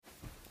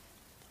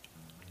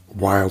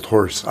Wild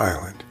Horse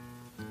Island.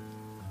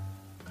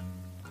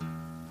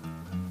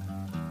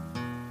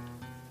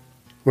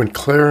 When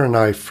Claire and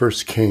I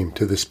first came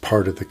to this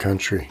part of the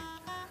country,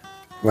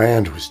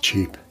 land was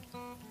cheap.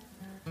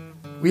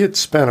 We had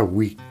spent a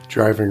week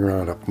driving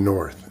around up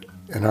north,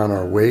 and on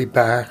our way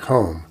back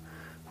home,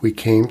 we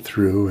came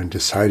through and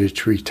decided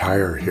to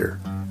retire here.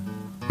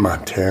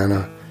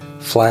 Montana,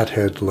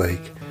 Flathead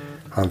Lake,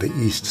 on the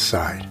east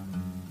side.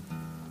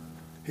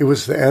 It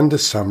was the end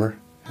of summer,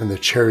 and the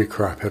cherry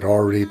crop had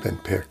already been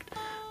picked,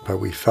 but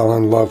we fell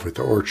in love with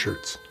the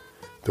orchards,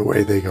 the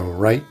way they go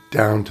right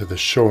down to the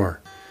shore,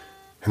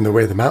 and the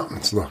way the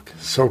mountains look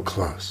so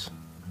close.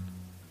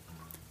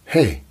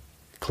 "Hey,"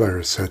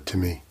 Clara said to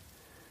me,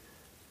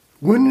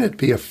 "wouldn't it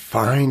be a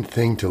fine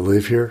thing to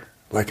live here,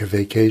 like a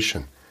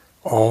vacation,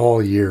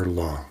 all year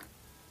long?"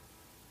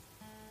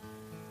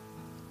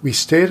 We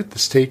stayed at the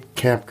state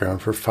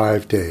campground for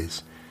 5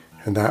 days,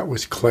 and that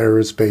was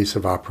Clara's base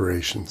of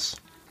operations.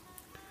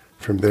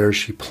 From there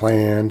she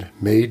planned,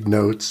 made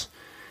notes,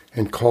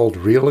 and called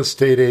real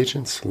estate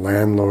agents,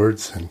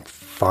 landlords, and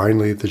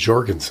finally the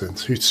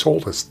Jorgensens, who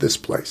sold us this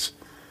place.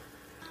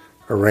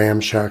 A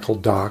ramshackle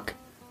dock,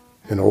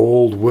 an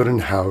old wooden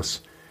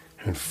house,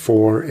 and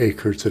 4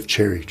 acres of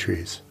cherry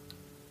trees.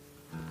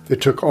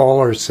 It took all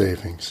our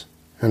savings,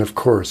 and of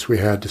course we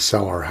had to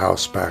sell our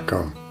house back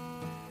home.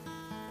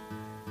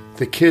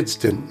 The kids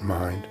didn't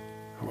mind.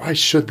 Why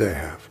should they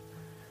have?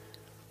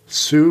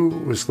 Sue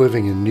was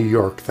living in New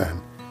York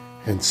then,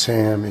 and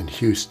Sam in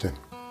Houston.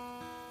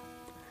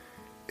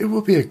 "It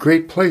will be a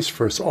great place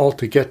for us all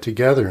to get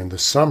together in the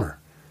summer,"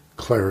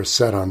 Clara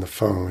said on the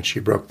phone when she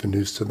broke the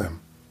news to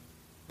them.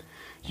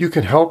 "You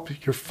can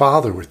help your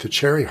father with the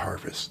cherry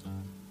harvest.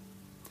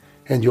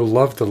 And you'll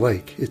love the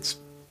lake. It's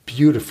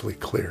beautifully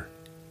clear."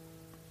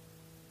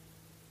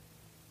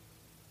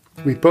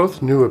 We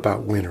both knew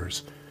about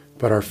winters,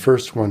 but our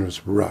first one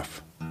was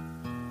rough.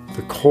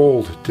 The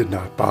cold did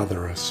not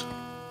bother us.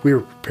 We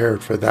were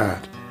prepared for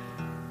that.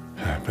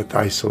 But the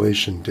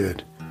isolation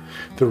did.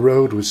 The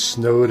road was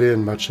snowed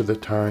in much of the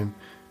time,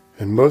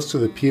 and most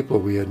of the people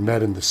we had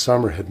met in the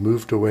summer had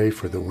moved away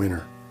for the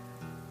winter.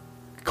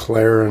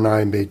 Clara and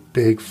I made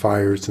big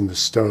fires in the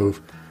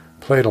stove,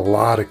 played a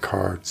lot of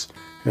cards,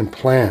 and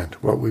planned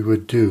what we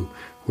would do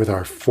with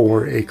our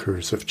 4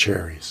 acres of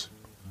cherries.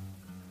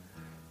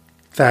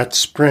 That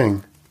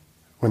spring,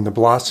 when the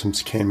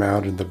blossoms came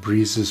out and the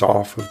breezes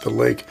off of the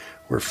lake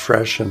were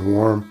fresh and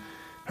warm,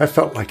 I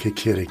felt like a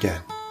kid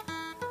again.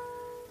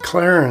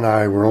 Clara and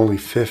I were only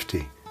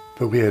 50,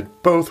 but we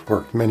had both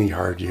worked many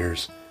hard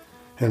years,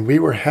 and we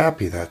were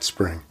happy that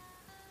spring.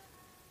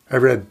 I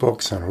read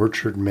books on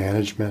orchard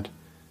management,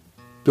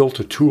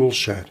 built a tool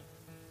shed,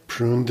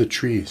 pruned the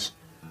trees,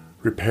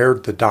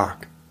 repaired the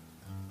dock,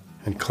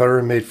 and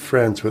Clara made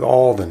friends with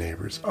all the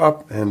neighbors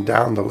up and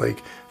down the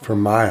lake for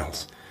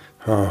miles.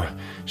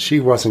 She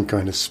wasn't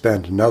going to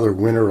spend another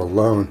winter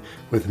alone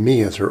with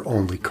me as her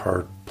only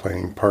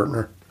card-playing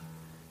partner.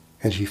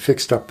 And she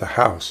fixed up the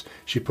house.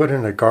 She put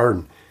in a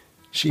garden.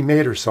 She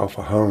made herself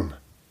a home.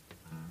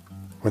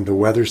 When the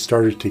weather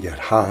started to get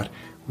hot,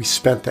 we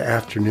spent the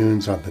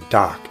afternoons on the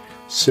dock,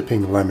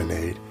 sipping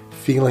lemonade,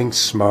 feeling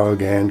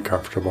smug and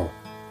comfortable.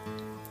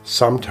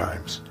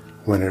 Sometimes,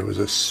 when it was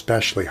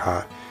especially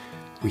hot,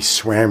 we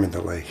swam in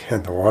the lake,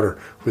 and the water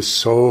was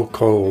so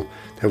cold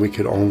that we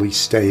could only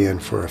stay in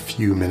for a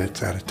few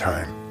minutes at a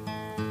time.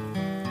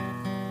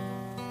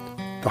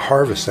 The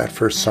harvest that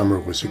first summer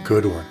was a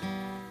good one.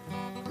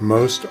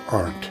 Most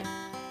aren't.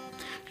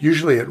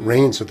 Usually it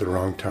rains at the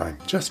wrong time,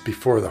 just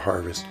before the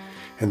harvest,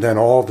 and then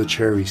all the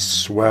cherries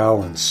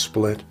swell and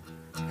split,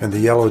 and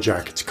the yellow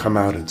jackets come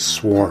out and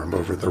swarm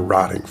over the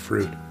rotting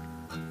fruit.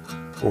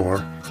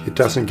 Or it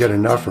doesn't get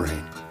enough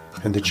rain,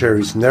 and the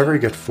cherries never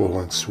get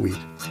full and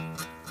sweet.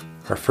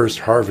 Our first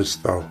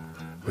harvest, though,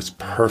 was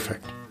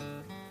perfect.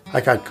 I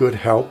got good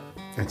help,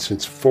 and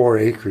since 4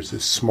 acres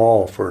is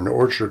small for an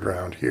orchard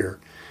around here,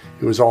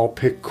 it was all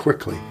picked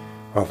quickly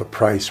while the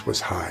price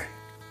was high.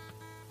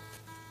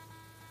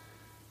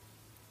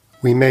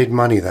 We made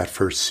money that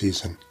first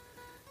season,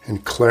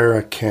 and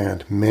Clara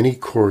canned many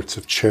quarts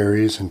of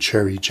cherries and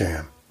cherry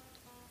jam.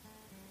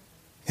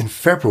 "In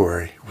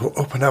February, we'll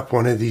open up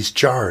one of these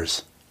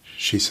jars,"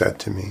 she said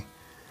to me,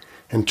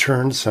 and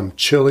turned some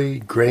chilly,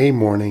 gray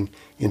morning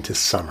into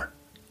summer.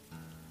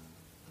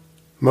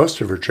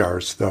 Most of her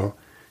jars, though,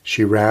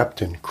 she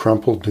wrapped in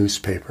crumpled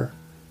newspaper.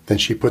 Then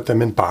she put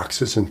them in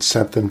boxes and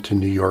sent them to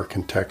New York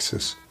and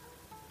Texas.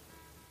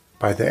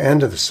 By the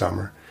end of the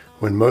summer,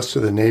 when most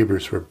of the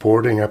neighbors were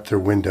boarding up their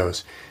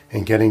windows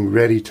and getting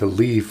ready to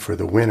leave for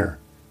the winter,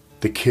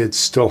 the kids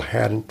still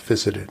hadn't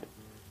visited.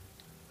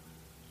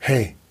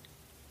 "Hey,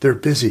 they're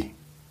busy,"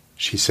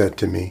 she said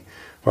to me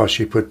while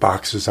she put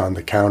boxes on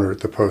the counter at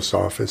the post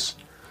office.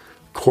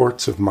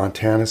 Quarts of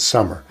Montana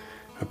summer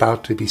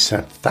about to be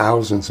sent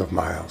thousands of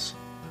miles.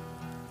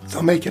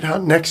 "They'll make it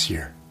out next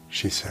year,"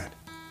 she said.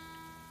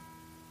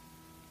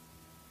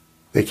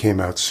 They came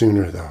out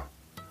sooner, though,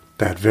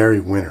 that very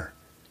winter,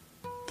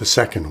 the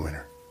second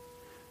winter.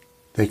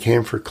 They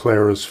came for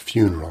Clara's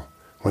funeral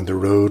when the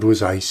road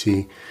was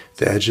icy,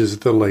 the edges of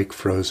the lake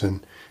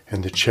frozen,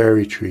 and the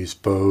cherry trees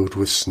bowed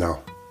with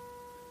snow.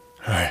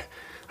 I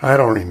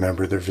don't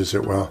remember their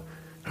visit well.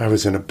 I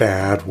was in a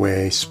bad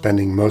way,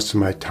 spending most of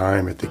my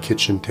time at the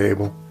kitchen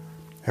table,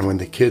 and when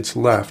the kids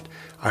left,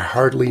 I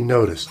hardly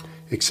noticed,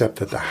 except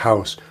that the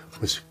house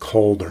was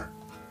colder.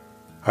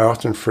 I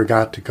often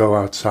forgot to go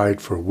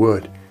outside for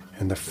wood,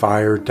 and the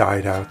fire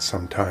died out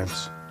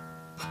sometimes.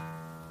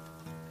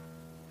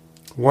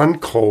 One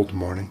cold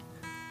morning,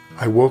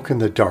 I woke in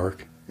the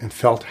dark and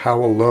felt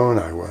how alone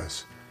I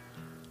was.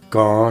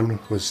 Gone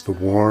was the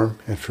warm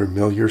and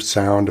familiar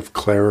sound of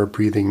Clara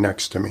breathing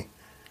next to me.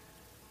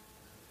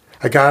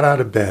 I got out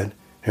of bed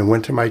and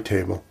went to my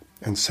table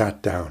and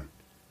sat down.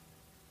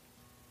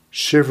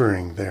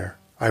 Shivering there,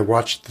 I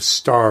watched the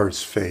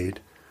stars fade,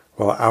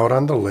 while out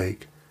on the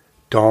lake,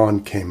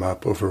 dawn came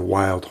up over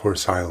Wild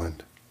Horse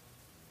Island.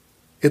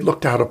 It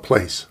looked out of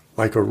place,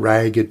 like a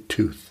ragged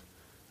tooth.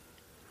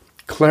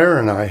 Clara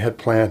and I had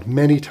planned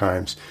many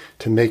times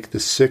to make the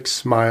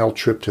 6-mile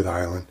trip to the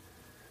island,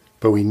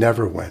 but we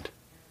never went.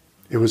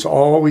 It was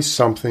always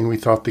something we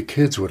thought the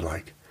kids would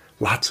like.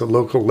 Lots of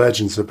local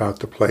legends about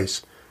the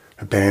place,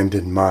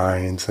 abandoned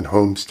mines and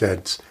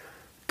homesteads,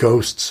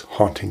 ghosts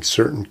haunting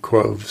certain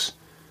coves,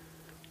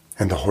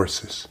 and the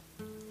horses.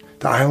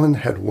 The island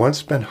had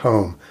once been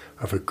home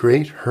of a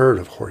great herd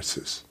of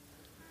horses,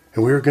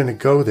 and we were going to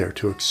go there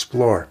to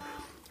explore,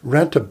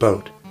 rent a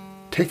boat,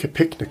 take a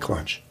picnic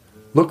lunch,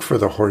 look for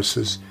the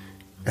horses,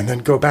 and then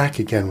go back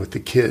again with the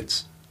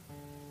kids.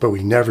 But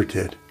we never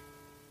did.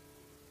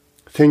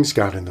 Things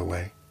got in the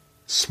way,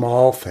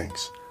 small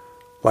things,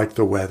 like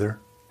the weather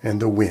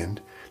and the wind,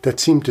 that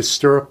seemed to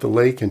stir up the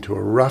lake into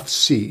a rough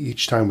sea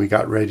each time we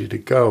got ready to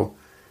go.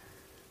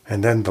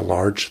 And then the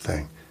large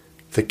thing,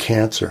 the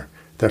cancer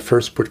that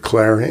first put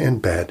Clara in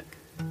bed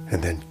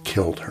and then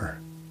killed her.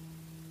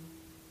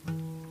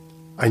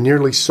 I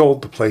nearly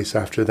sold the place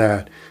after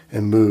that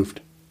and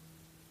moved,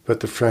 but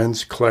the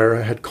friends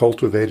Clara had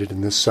cultivated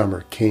in the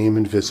summer came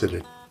and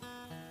visited.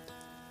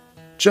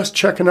 "Just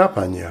checking up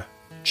on you,"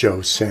 Joe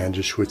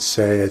Sandish would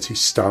say as he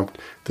stomped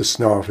the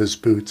snow off his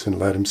boots and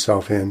let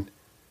himself in.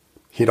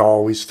 He'd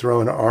always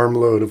throw an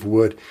armload of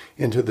wood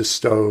into the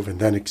stove and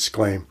then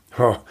exclaim,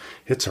 "Oh,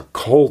 it's a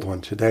cold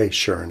one today,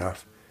 sure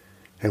enough."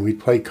 And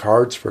we'd play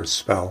cards for a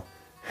spell,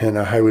 and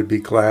I would be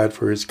glad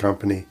for his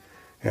company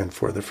and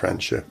for the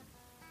friendship.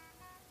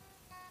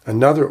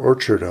 Another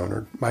orchard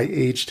owner, my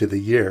age to the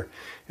year,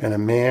 and a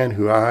man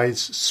whose eyes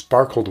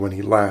sparkled when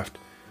he laughed,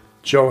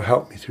 Joe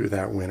helped me through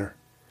that winter.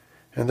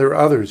 And there were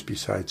others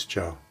besides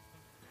Joe.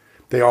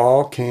 They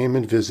all came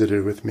and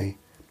visited with me,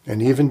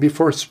 and even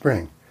before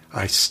spring,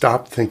 I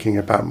stopped thinking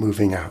about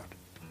moving out.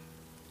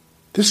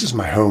 This is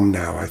my home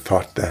now, I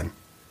thought then,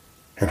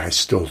 and I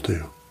still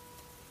do.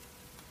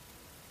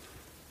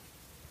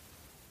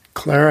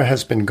 Clara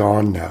has been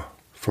gone now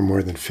for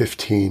more than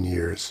 15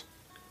 years.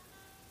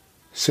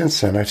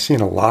 Since then, I've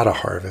seen a lot of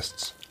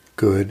harvests,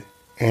 good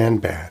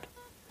and bad.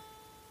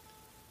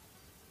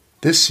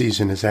 This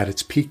season is at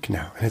its peak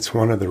now, and it's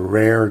one of the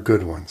rare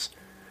good ones.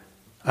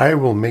 I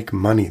will make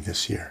money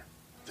this year.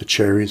 The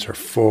cherries are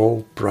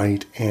full,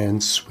 bright,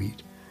 and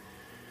sweet.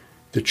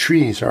 The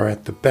trees are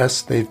at the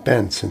best they've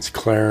been since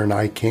Clara and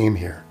I came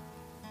here.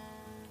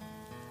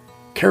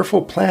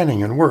 Careful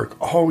planning and work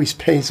always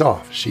pays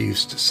off, she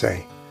used to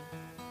say.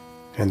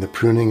 And the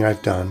pruning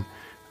I've done,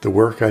 the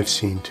work I've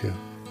seen to,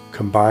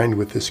 combined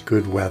with this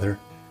good weather,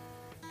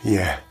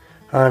 yeah,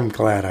 I'm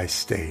glad I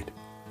stayed.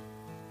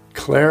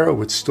 Clara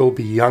would still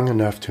be young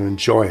enough to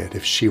enjoy it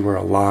if she were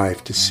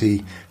alive to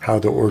see how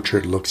the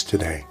orchard looks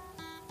today.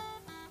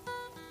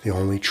 The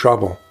only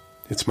trouble,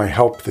 it's my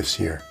help this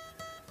year,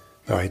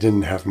 though I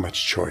didn't have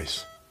much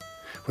choice.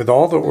 With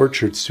all the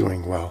orchards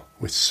doing well,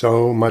 with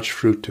so much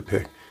fruit to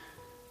pick,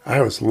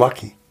 I was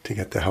lucky to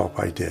get the help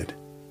I did.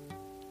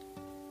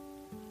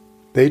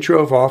 They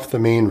drove off the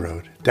main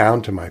road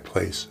down to my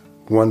place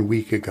 1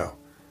 week ago.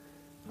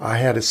 I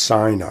had a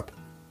sign up,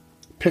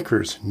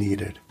 "Pickers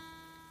needed."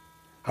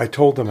 I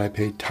told them I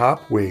paid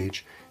top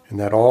wage and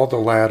that all the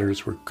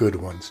ladders were good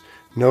ones,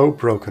 no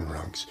broken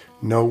rungs,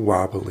 no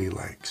wobbly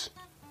legs.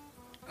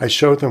 I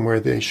showed them where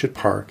they should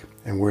park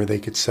and where they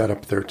could set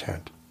up their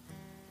tent.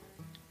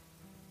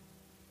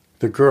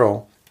 The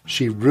girl,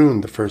 she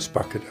ruined the first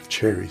bucket of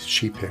cherries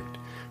she picked,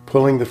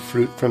 pulling the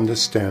fruit from the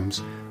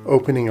stems,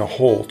 opening a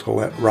hole to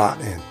let rot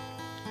in.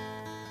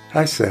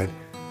 I said,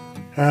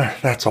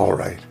 "That's all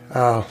right.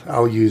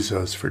 I'll use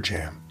those for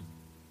jam."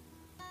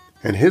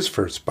 And his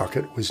first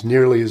bucket was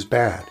nearly as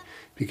bad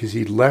because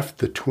he'd left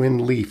the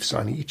twin leaves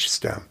on each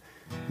stem,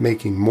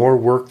 making more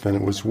work than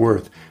it was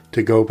worth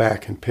to go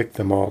back and pick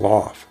them all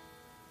off.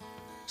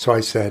 So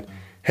I said,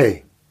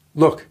 "Hey,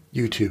 look,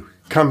 you two,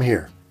 come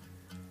here."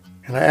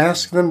 And I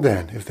asked them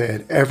then if they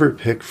had ever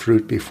picked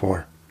fruit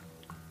before.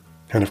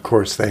 And of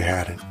course they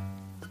hadn't.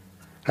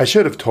 I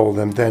should have told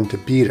them then to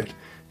beat it,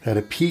 that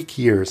a peak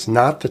year is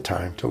not the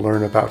time to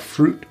learn about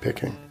fruit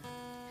picking.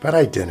 But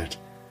I didn't.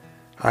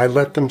 I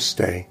let them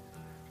stay,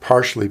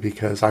 partially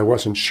because I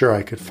wasn't sure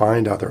I could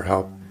find other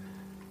help,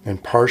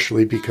 and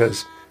partially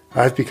because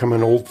I've become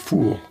an old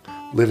fool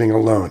living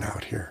alone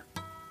out here.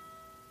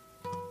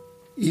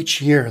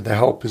 Each year the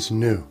help is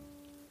new.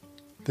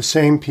 The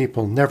same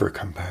people never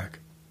come back.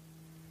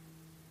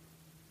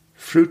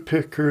 Fruit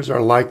pickers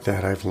are like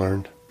that, I've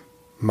learned.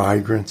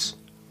 Migrants,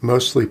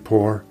 mostly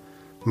poor,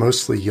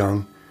 mostly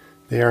young.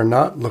 They are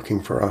not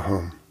looking for a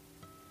home.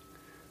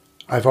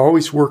 I've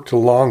always worked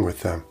along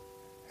with them,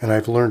 and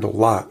I've learned a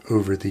lot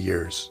over the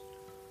years.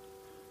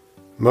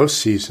 Most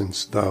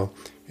seasons, though,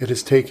 it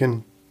has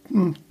taken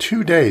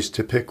 2 days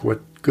to pick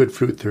what good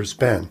fruit there's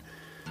been.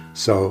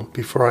 So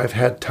before I've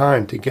had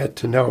time to get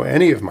to know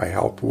any of my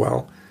help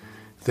well,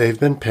 they've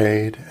been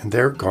paid and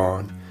they're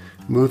gone,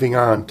 moving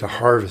on to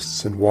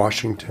harvests in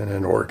Washington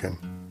and Oregon.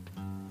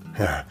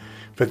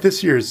 But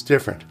this year is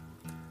different.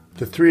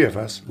 The three of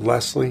us,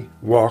 Leslie,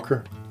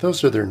 Walker,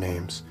 those are their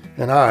names,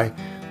 and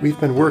we've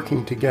been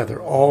working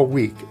together all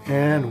week,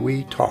 and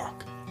we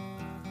talk.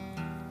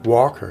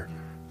 Walker,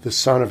 the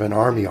son of an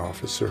Army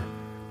officer,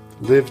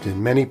 lived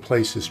in many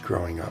places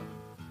growing up.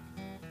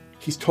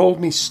 He's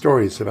told me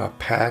stories about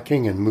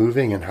packing and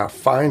moving and how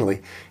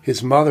finally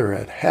his mother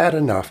had had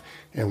enough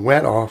and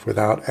went off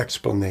without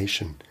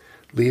explanation,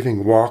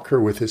 leaving Walker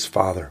with his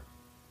father.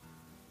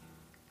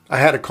 I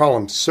had to call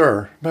him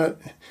sir, but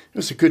it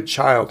was a good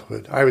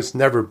childhood. I was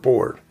never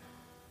bored,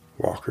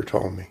 Walker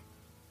told me.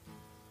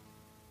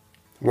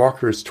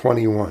 Walker is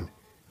 21,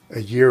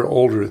 a year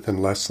older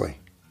than Leslie.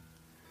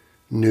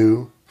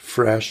 New,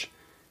 fresh,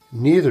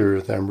 neither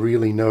of them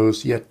really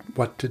knows yet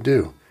what to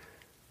do.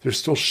 They're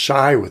still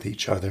shy with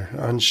each other,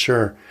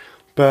 unsure,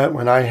 but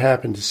when I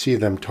happen to see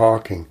them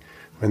talking,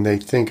 when they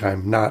think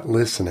I'm not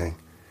listening,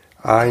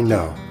 I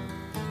know.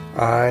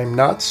 I'm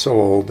not so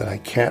old that I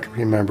can't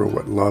remember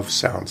what love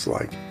sounds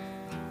like,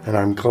 and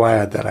I'm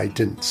glad that I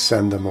didn't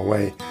send them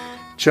away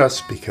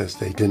just because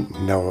they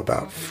didn't know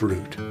about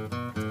fruit.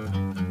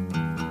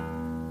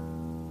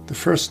 The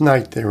first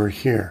night they were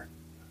here,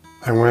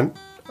 I went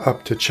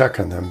up to check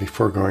on them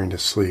before going to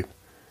sleep.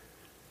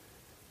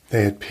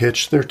 They had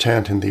pitched their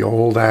tent in the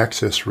old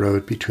access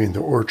road between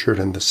the orchard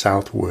and the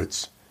south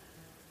woods.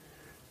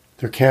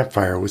 Their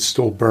campfire was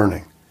still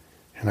burning,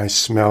 and I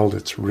smelled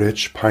its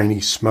rich, piney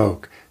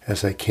smoke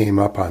as I came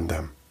up on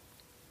them.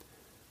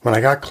 When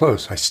I got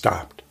close, I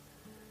stopped.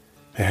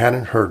 They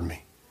hadn't heard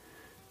me.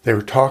 They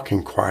were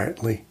talking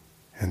quietly,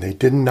 and they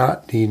did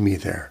not need me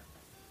there.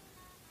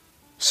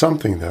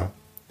 Something, though,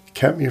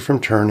 kept me from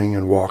turning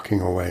and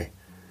walking away.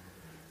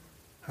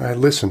 I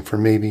listened for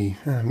maybe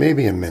a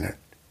minute.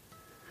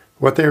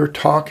 What they were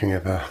talking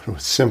about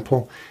was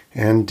simple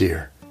and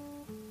dear: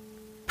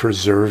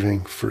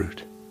 preserving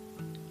fruit.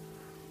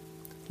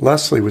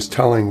 Leslie was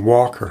telling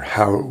Walker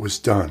how it was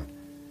done,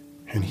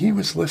 and he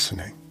was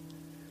listening.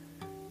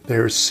 They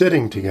were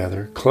sitting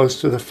together close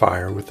to the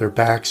fire with their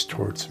backs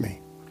towards me.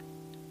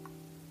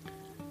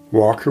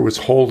 Walker was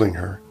holding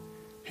her,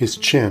 his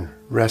chin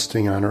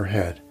resting on her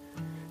head,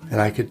 and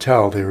I could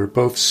tell they were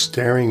both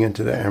staring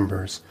into the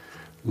embers,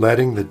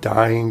 letting the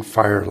dying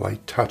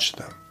firelight touch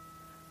them.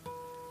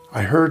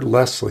 I heard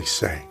Leslie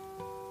say,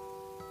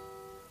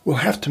 "We'll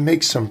have to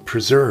make some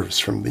preserves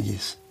from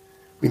these.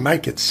 We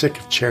might get sick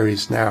of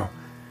cherries now,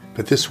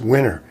 but this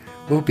winter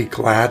we'll be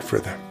glad for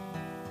them."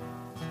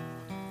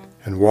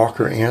 And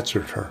Walker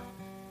answered her,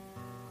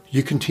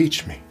 "You can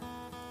teach me."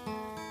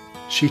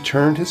 She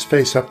turned his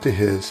face up to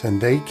his, and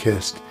they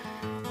kissed,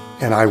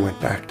 and I went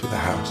back to the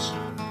house.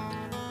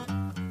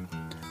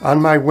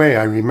 On my way,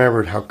 I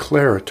remembered how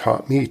Clara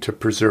taught me to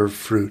preserve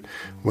fruit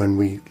when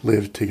we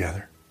lived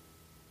together.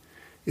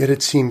 It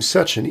had seemed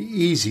such an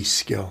easy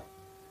skill.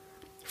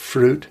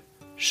 Fruit,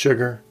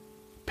 sugar,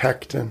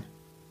 pectin.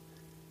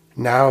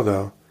 Now,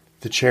 though,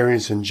 the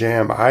cherries and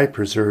jam I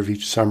preserve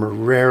each summer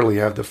rarely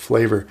have the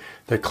flavor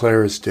that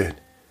Clara's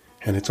did,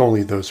 and it's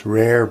only those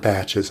rare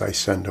batches I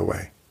send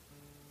away.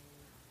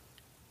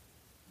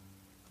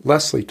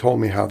 Leslie told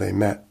me how they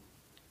met.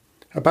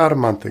 About a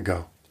month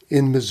ago,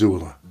 in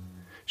Missoula,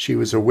 she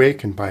was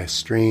awakened by a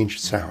strange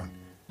sound.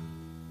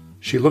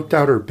 She looked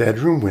out her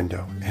bedroom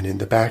window, and in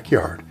the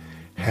backyard,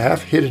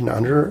 half hidden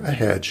under a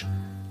hedge,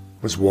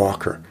 was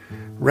Walker,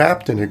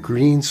 wrapped in a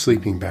green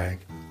sleeping bag,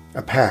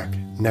 a pack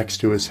next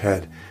to his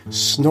head,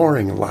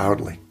 snoring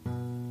loudly.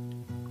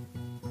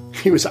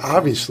 He was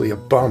obviously a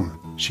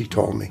bum, she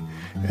told me,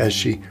 as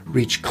she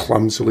reached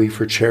clumsily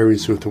for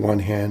cherries with one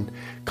hand,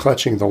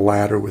 clutching the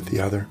ladder with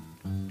the other.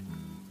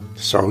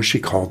 So she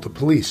called the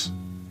police.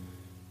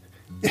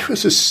 "It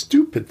was a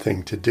stupid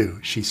thing to do,"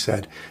 she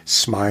said,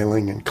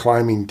 smiling and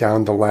climbing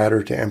down the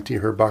ladder to empty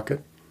her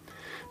bucket.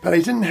 "But I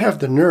didn't have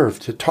the nerve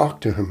to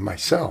talk to him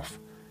myself."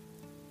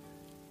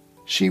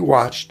 She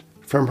watched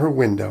from her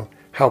window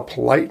how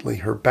politely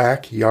her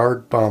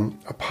backyard bum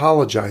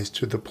apologized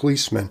to the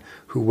policeman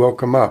who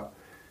woke him up,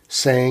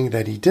 saying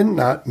that he did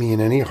not mean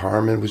any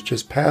harm and was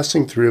just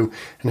passing through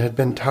and had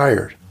been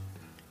tired.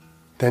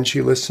 Then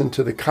she listened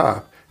to the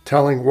cop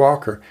telling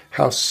Walker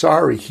how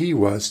sorry he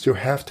was to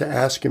have to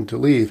ask him to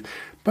leave,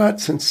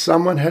 but since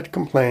someone had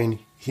complained,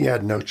 he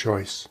had no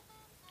choice.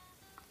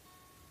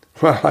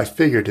 Well, I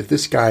figured if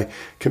this guy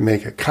could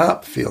make a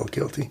cop feel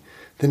guilty,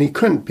 then he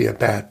couldn't be a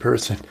bad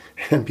person.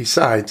 And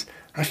besides,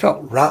 I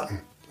felt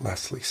rotten,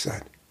 Leslie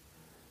said.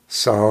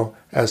 So,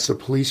 as the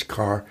police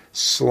car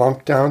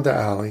slunk down the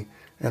alley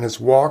and as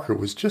Walker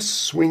was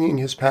just swinging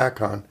his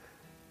pack on,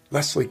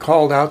 Leslie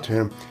called out to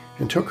him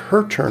and took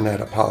her turn at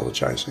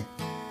apologizing.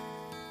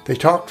 They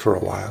talked for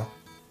a while.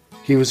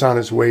 He was on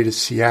his way to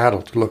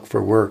Seattle to look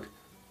for work.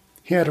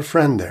 He had a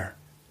friend there.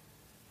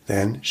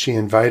 Then she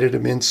invited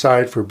him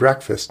inside for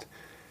breakfast,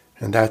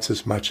 and that's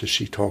as much as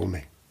she told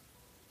me.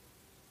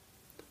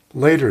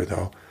 Later,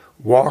 though,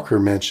 Walker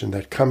mentioned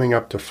that coming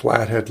up to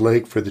Flathead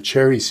Lake for the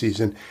cherry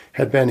season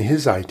had been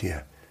his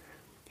idea.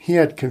 He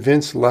had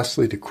convinced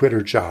Leslie to quit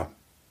her job.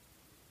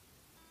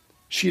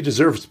 She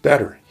deserves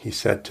better, he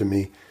said to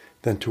me,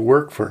 than to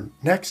work for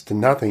next to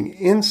nothing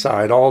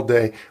inside all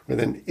day with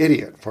an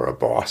idiot for a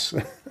boss.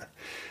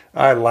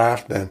 I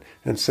laughed then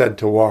and said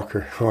to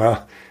Walker,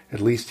 well, at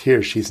least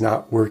here she's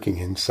not working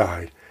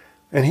inside.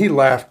 And he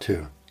laughed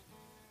too.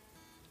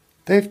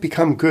 They've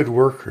become good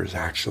workers,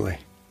 actually.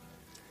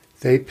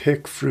 They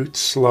pick fruit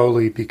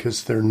slowly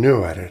because they're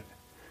new at it,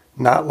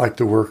 not like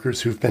the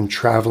workers who've been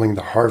traveling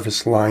the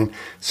harvest line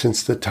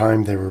since the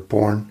time they were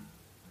born.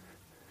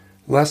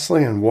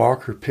 Leslie and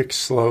Walker pick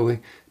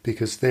slowly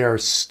because they are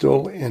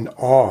still in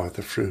awe of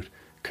the fruit,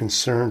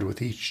 concerned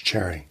with each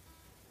cherry.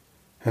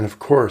 And of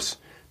course,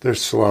 they're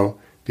slow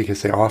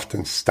because they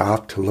often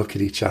stop to look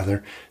at each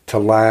other, to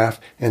laugh,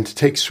 and to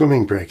take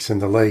swimming breaks in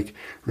the lake,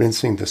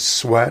 rinsing the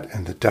sweat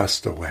and the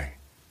dust away.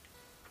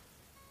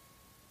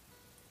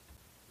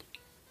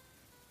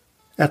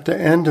 At the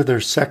end of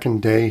their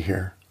second day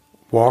here,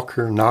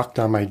 Walker knocked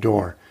on my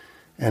door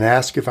and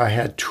asked if I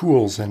had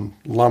tools and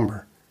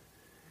lumber.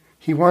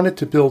 He wanted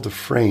to build a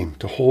frame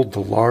to hold the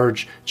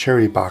large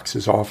cherry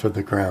boxes off of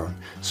the ground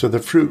so the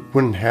fruit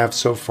wouldn't have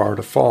so far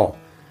to fall,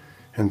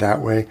 and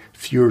that way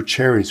fewer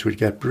cherries would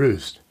get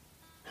bruised.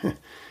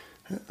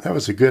 That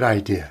was a good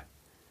idea,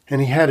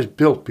 and he had it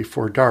built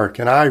before dark,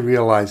 and I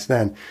realized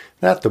then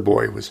that the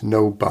boy was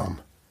no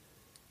bum.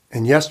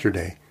 And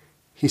yesterday,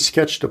 he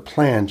sketched a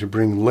plan to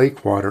bring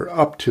lake water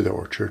up to the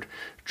orchard,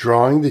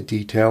 drawing the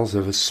details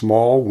of a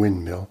small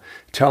windmill,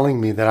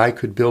 telling me that I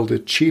could build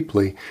it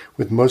cheaply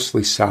with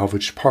mostly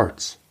salvaged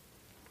parts.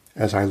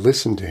 As I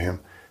listened to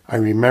him, I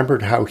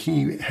remembered how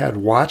he had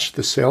watched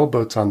the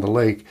sailboats on the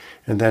lake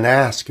and then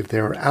asked if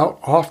they were out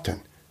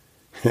often.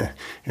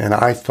 And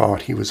I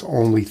thought he was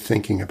only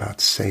thinking about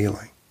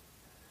sailing.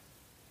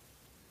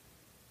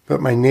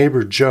 But my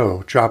neighbor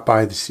Joe dropped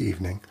by this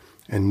evening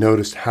and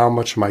noticed how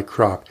much my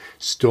crop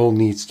still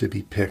needs to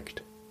be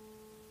picked.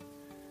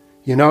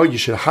 You know, you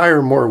should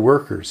hire more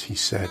workers, he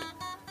said.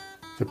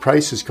 The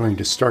price is going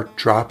to start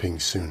dropping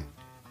soon.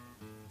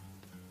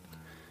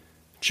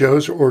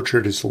 Joe's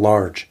orchard is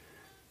large.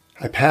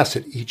 I pass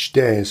it each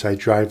day as I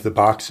drive the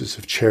boxes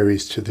of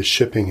cherries to the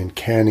shipping and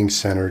canning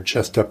center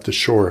just up the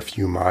shore a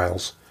few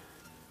miles.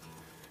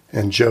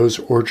 And Joe's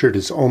orchard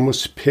is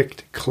almost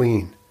picked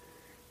clean.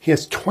 He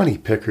has 20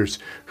 pickers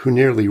who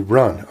nearly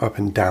run up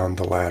and down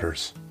the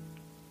ladders.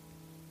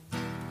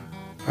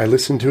 I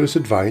listened to his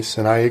advice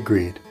and I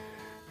agreed,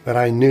 but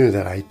I knew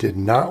that I did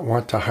not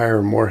want to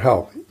hire more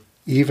help,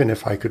 even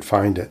if I could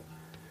find it.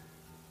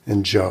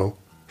 And Joe,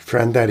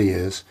 friend that he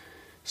is,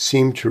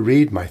 seemed to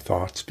read my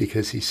thoughts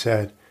because he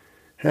said,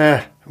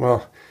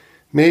 well,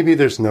 maybe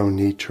there's no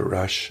need to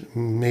rush.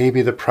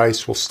 Maybe the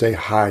price will stay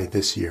high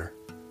this year.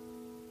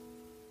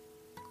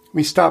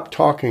 We stopped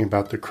talking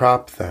about the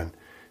crop then,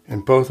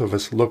 and both of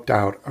us looked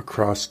out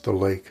across the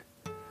lake.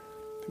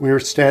 We were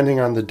standing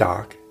on the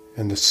dock,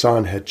 and the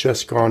sun had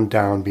just gone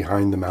down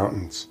behind the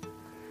mountains.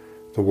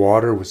 The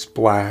water was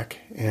black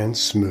and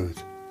smooth.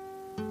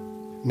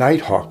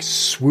 Nighthawks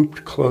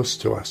swooped close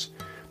to us,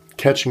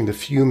 catching the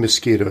few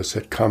mosquitoes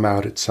that come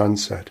out at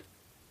sunset.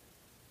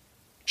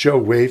 Joe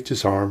waved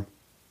his arm,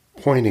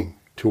 pointing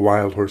to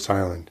Wild Horse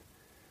Island.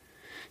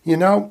 You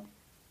know,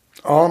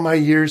 all my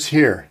years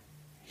here,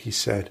 he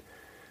said,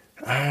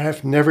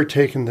 I've never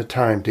taken the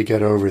time to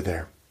get over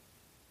there.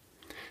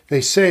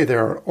 They say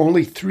there are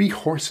only 3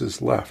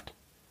 horses left.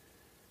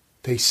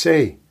 They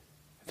say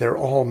they're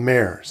all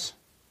mares.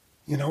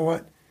 You know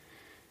what?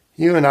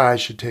 You and I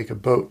should take a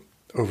boat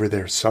over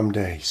there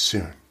someday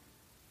soon.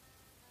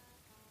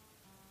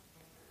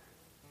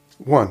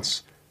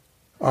 Once,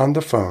 on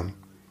the phone,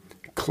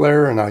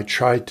 Claire and I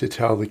tried to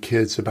tell the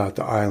kids about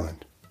the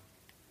island.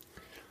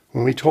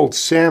 When we told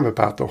Sam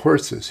about the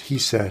horses, he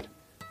said,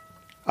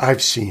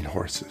 I've seen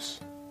horses.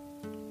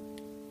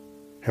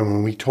 And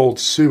when we told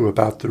Sue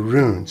about the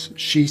ruins,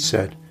 she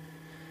said,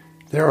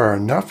 there are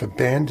enough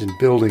abandoned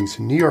buildings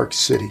in New York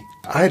City.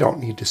 I don't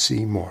need to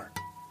see more.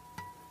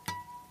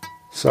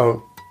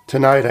 So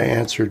tonight I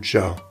answered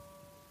Joe,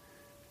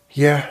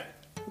 yeah,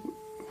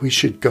 we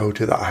should go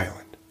to the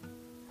island.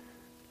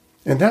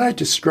 And then I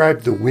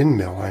described the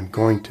windmill I'm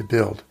going to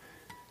build,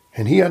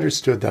 and he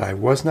understood that I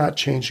was not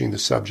changing the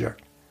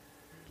subject.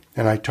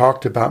 And I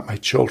talked about my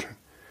children,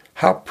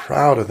 how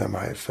proud of them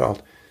I had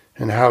felt,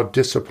 and how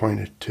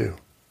disappointed too.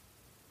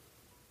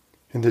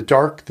 In the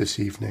dark this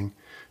evening,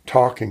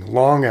 talking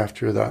long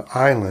after the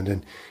island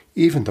and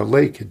even the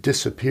lake had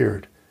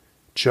disappeared,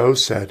 Joe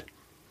said,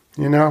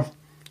 "You know,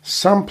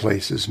 some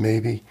places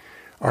maybe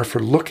are for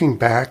looking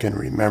back and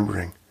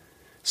remembering.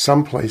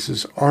 Some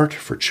places aren't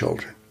for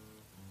children."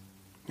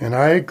 And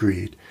I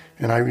agreed,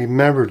 and I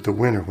remembered the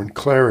winter when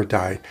Clara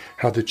died,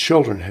 how the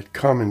children had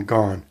come and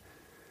gone.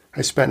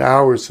 I spent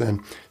hours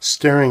then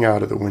staring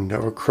out of the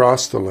window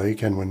across the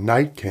lake, and when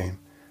night came,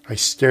 I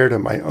stared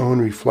at my own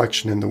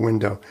reflection in the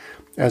window,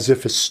 as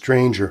if a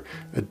stranger,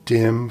 a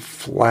dim,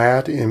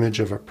 flat image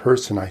of a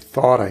person I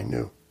thought I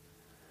knew.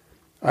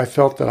 I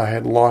felt that I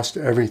had lost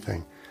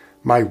everything,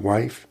 my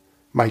wife,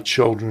 my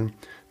children,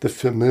 the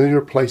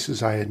familiar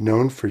places I had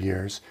known for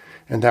years,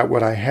 and that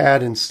what I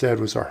had instead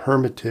was a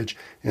hermitage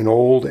in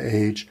old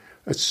age,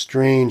 a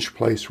strange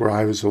place where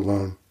I was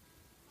alone.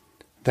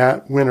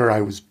 That winter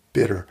I was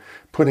bitter,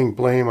 putting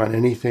blame on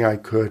anything I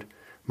could.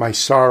 My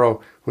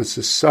sorrow was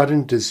the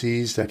sudden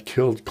disease that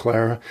killed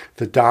Clara,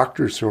 the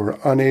doctors who were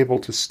unable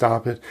to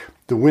stop it,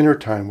 the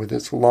wintertime with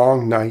its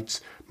long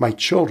nights, my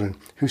children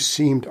who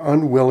seemed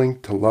unwilling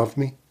to love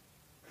me.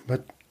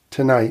 But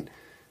tonight,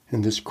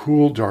 in this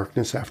cool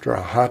darkness after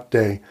a hot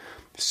day,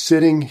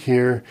 sitting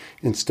here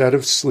instead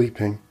of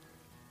sleeping,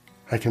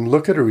 I can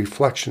look at a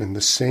reflection in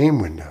the same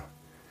window,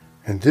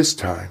 and this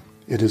time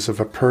it is of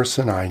a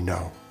person I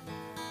know.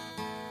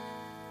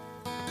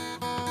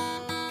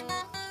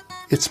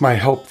 It's my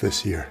help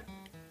this year.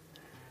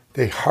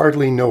 They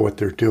hardly know what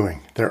they're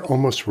doing. They're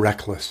almost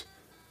reckless.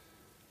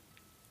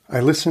 I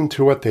listen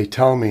to what they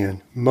tell me,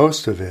 and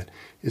most of it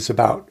is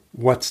about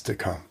what's to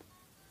come.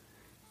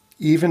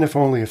 Even if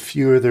only a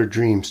few of their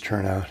dreams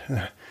turn out,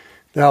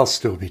 they'll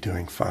still be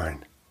doing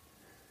fine.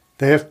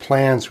 They have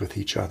plans with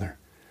each other,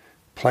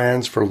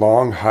 plans for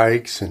long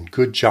hikes and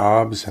good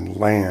jobs and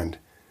land,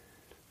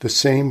 the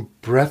same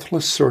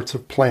breathless sorts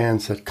of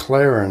plans that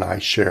Clara and I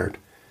shared,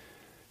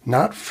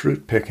 not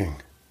fruit picking,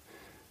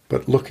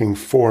 but looking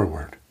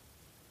forward.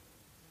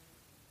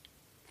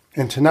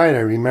 And tonight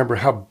I remember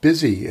how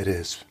busy it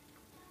is,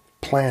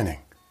 planning,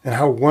 and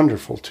how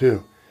wonderful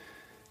too.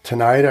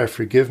 Tonight I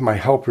forgive my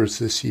helpers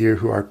this year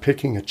who are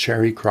picking a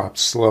cherry crop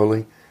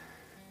slowly,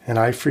 and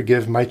I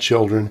forgive my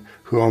children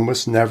who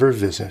almost never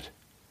visit.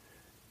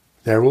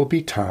 There will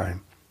be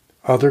time,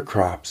 other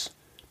crops,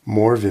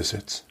 more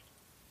visits.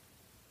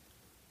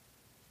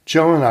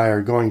 Joe and I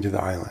are going to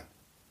the island.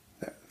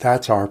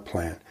 That's our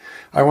plan.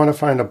 I want to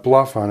find a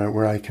bluff on it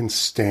where I can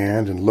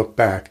stand and look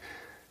back.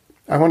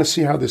 I want to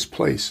see how this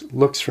place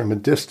looks from a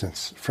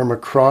distance, from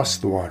across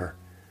the water.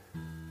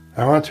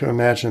 I want to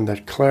imagine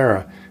that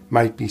Clara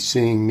might be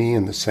seeing me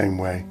in the same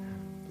way,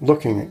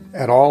 looking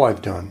at all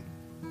I've done,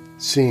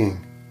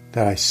 seeing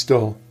that I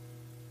still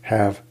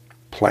have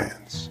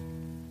plans.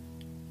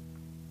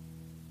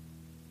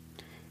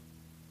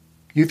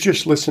 You've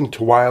just listened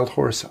to Wild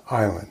Horse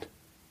Island,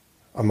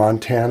 a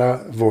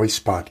Montana Voice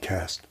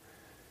podcast.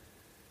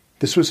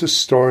 This was a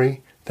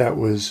story that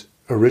was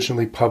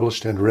originally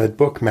published in Red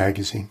Book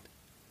magazine.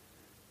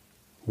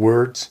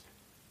 Words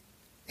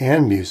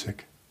and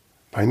music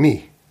by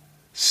me,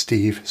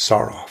 Steve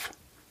Saroff.